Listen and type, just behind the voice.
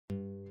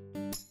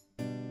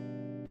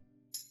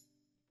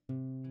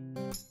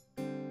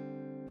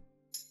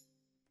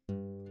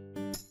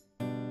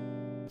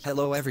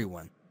Hello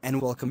everyone,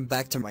 and welcome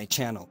back to my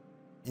channel.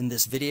 In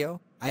this video,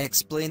 I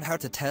explain how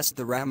to test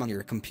the RAM on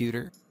your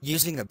computer,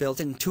 using a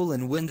built-in tool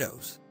in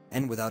Windows,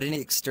 and without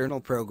any external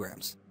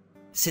programs.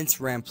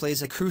 Since RAM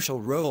plays a crucial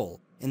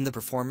role in the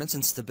performance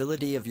and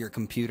stability of your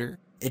computer,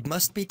 it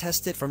must be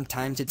tested from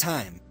time to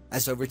time,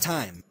 as over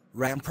time,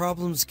 RAM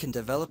problems can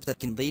develop that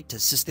can lead to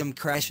system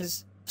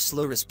crashes,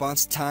 slow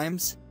response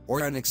times,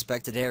 or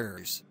unexpected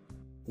errors.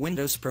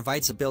 Windows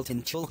provides a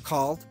built-in tool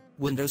called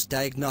Windows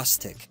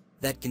Diagnostic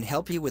that can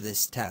help you with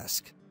this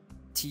task.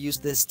 To use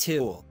this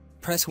tool,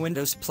 press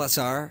Windows plus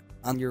R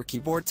on your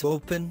keyboard to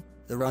open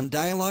the Run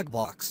dialog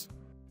box.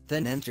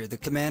 Then enter the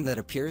command that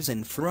appears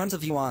in front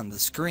of you on the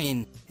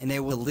screen, and I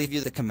will leave you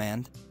the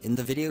command in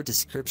the video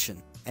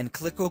description, and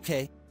click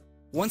OK.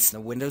 Once the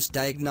Windows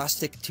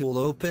Diagnostic tool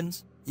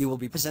opens, you will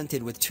be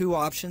presented with two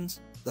options.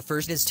 The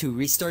first is to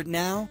restart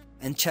now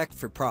and check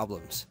for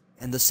problems,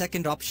 and the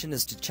second option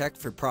is to check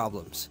for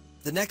problems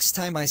the next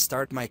time I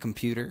start my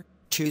computer.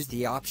 Choose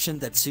the option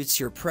that suits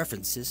your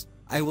preferences.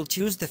 I will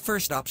choose the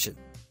first option.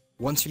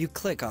 Once you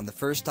click on the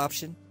first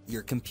option,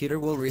 your computer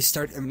will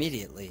restart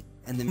immediately,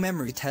 and the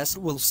memory test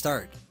will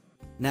start.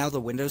 Now the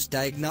Windows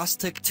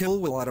Diagnostic tool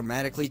will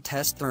automatically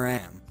test the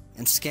RAM,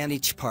 and scan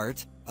each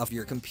part of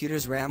your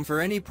computer's RAM for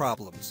any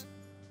problems.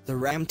 The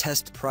RAM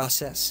test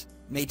process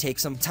may take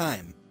some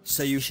time,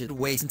 so you should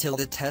wait until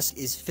the test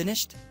is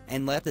finished,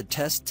 and let the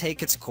test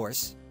take its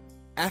course.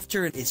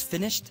 After it is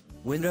finished,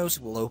 Windows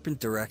will open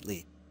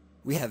directly.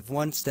 We have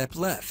one step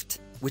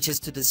left, which is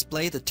to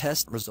display the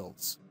test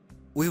results.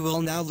 We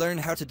will now learn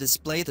how to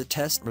display the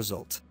test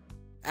result.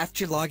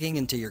 After logging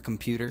into your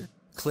computer,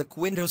 click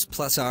Windows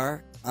plus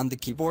R on the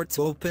keyboard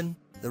to open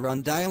the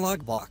Run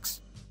dialog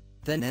box.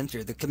 Then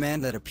enter the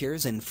command that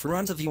appears in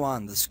front of you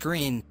on the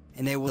screen,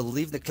 and I will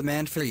leave the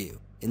command for you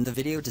in the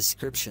video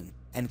description,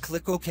 and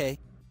click OK.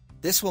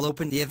 This will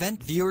open the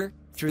event viewer,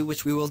 through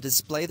which we will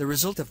display the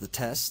result of the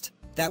test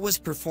that was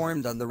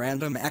performed on the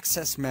random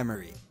access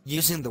memory,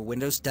 using the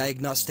Windows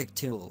Diagnostic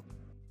tool.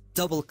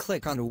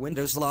 Double-click on the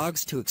Windows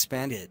logs to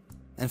expand it,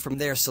 and from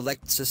there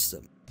select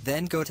System.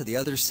 Then go to the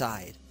other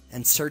side,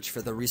 and search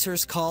for the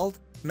resource called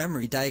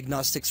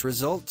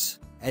MemoryDiagnostics-Results,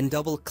 and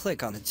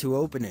double-click on it to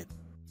open it.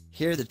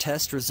 Here the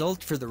test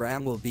result for the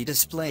RAM will be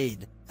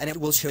displayed, and it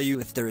will show you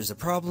if there is a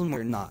problem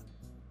or not.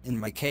 In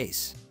my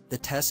case, the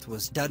test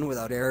was done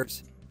without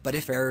errors, but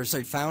if errors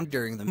are found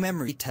during the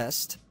memory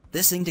test,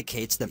 this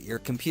indicates that your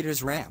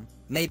computer's RAM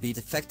may be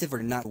defective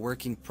or not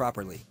working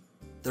properly.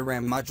 The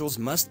RAM modules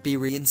must be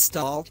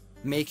reinstalled,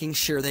 making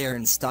sure they are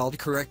installed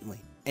correctly,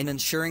 and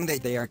ensuring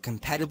that they are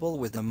compatible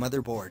with the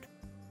motherboard.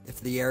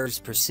 If the errors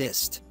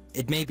persist,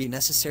 it may be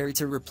necessary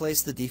to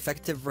replace the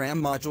defective RAM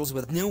modules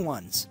with new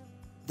ones.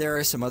 There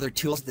are some other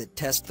tools that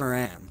test the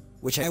RAM,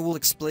 which I will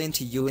explain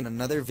to you in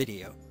another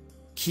video.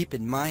 Keep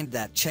in mind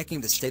that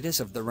checking the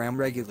status of the RAM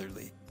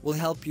regularly will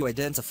help you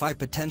identify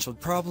potential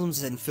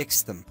problems and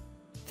fix them.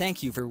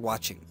 Thank you for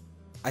watching.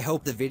 I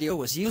hope the video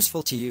was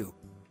useful to you.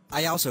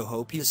 I also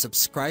hope you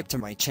subscribe to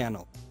my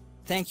channel.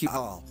 Thank you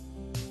all.